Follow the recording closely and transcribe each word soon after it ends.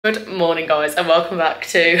Good morning guys and welcome back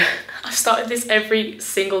to, I've started this every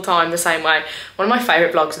single time the same way. One of my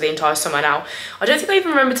favourite vlogs of the entire summer now. I don't think I even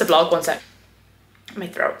remember to vlog, one sec. My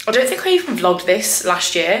throat. I don't think I even vlogged this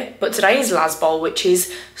last year, but today is Laz Bowl, which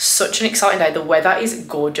is such an exciting day. The weather is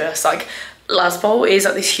gorgeous. Like, Laz Bowl is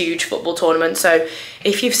like this huge football tournament. So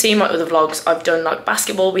if you've seen my other vlogs, I've done like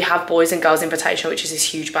basketball. We have boys and girls invitation, which is this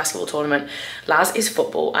huge basketball tournament. Laz is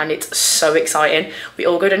football and it's so exciting. We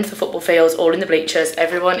all go down to the football fields, all in the bleachers.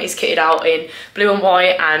 Everyone is kitted out in blue and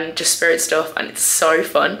white and just spirit stuff, and it's so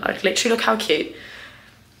fun. Like, literally look how cute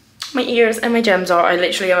my ears and my gems are. I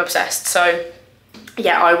literally am obsessed. So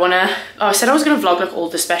yeah, I said I was gonna vlog like all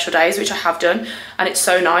the special days, which I have done, and it's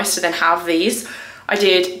so nice to then have these. I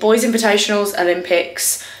did boys invitationals,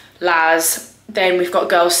 Olympics, Laz, then we've got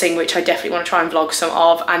girls sing, which I definitely want to try and vlog some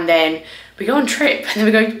of, and then we go on trip,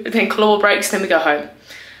 and then claw breaks, and then we go home.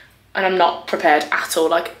 And I'm not prepared at all,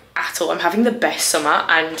 like at all. I'm having the best summer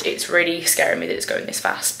and it's really scaring me that it's going this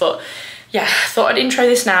fast. But yeah, thought I'd intro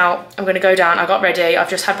this now. I'm gonna go down, I got ready, I've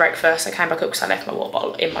just had breakfast, I came back up because I left my water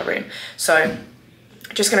bottle in my room. So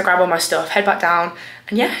just gonna grab all my stuff, head back down,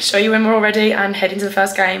 and yeah, show you when we're all ready and head into the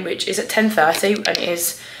first game, which is at 10:30 and it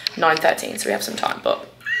is 9:13, so we have some time, but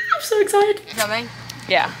I'm so excited. Coming?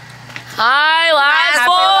 Yeah. Hi, Laz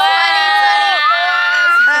Bowl!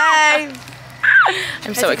 Hi!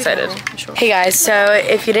 I'm so excited. Sure. Hey guys, so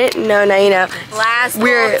if you didn't know, now you know.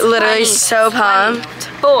 We're literally so pumped.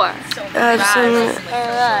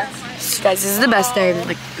 Guys, this is the best day of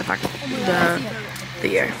like the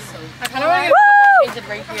year.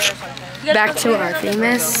 Back to our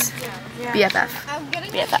famous BFF.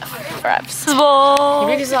 BFF. Perhaps.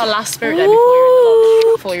 Maybe this is our last spirit day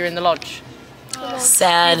before you're in the lodge.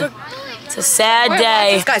 Sad. It's a sad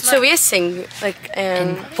day. Guys, so we sing like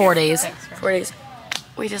in 4 days. 4 days.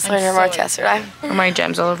 We just learned our march yesterday. Are my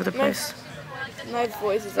gems all over the place? My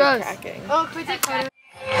voice is like cracking. Oh,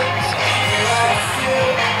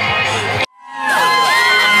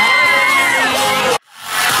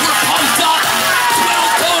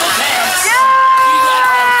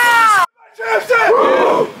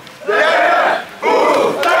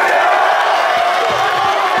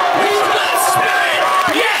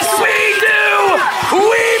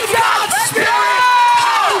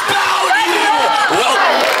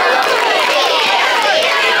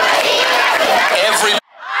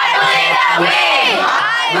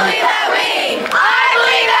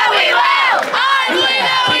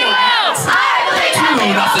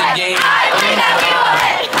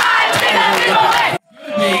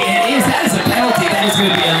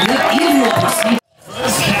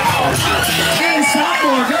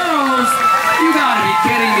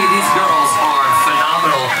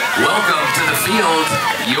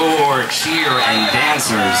 your cheer and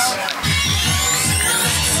dancers.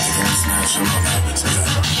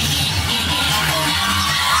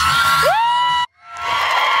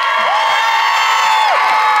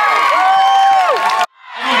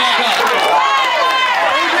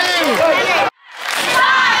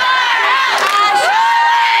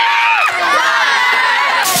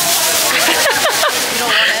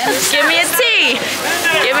 Give me a T.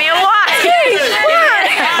 Give me a Y.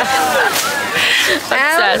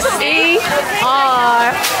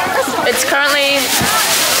 L-E-R. It's currently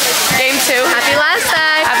game 2. Happy last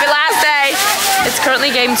day. Happy last day. It's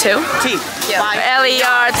currently game 2. T.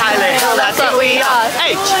 L-E-R. Thailand. That's what we are.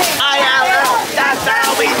 H-I-L-L. That's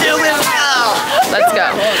how we do it now. Let's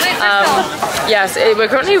go. Yes, we're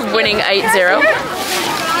currently winning 8-0.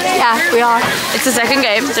 Yeah, we are. It's the second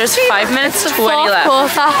game. There's 5 minutes of 20 left.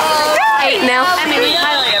 Quarter. 8-0.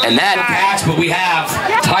 And that catch, but we have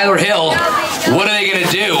Tyler Hill. What are they gonna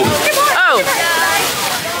do? Oh.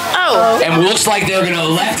 And looks like they're gonna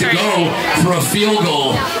let to go for a field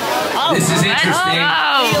goal. This is interesting.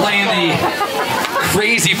 Playing the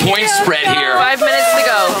crazy point spread here. 5 minutes to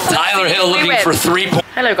go. Tyler Hill looking for 3 points.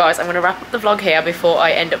 Hello guys, I'm going to wrap up the vlog here before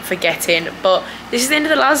I end up forgetting, but this is the end of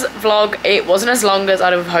the last vlog. It wasn't as long as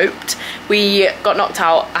I'd have hoped. We got knocked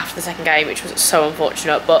out after the second game, which was so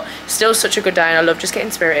unfortunate, but still such a good day, and I love just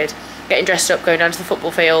getting spirited, getting dressed up, going down to the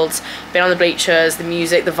football fields, being on the bleachers, the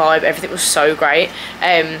music, the vibe, everything was so great.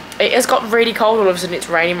 It has got really cold all of a sudden. It's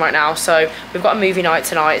raining right now, so we've got a movie night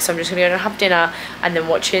tonight, so I'm just going to go and have dinner and then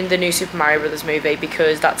watching the new Super Mario Brothers movie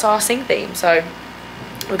because that's our sing theme. So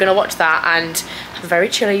we're going to watch that and have a very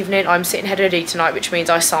chill evening. I'm sitting head of D tonight, which means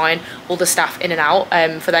I sign all the staff in and out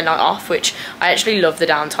for their night off, which I actually love the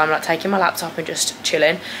downtime, like taking my laptop and just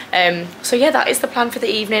chilling. So yeah, that is the plan for the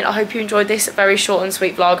evening. I hope you enjoyed this very short and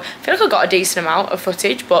sweet vlog. I feel like I got a decent amount of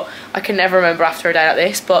footage, but I can never remember after a day like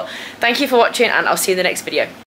this. But thank you for watching, and I'll see you in the next video.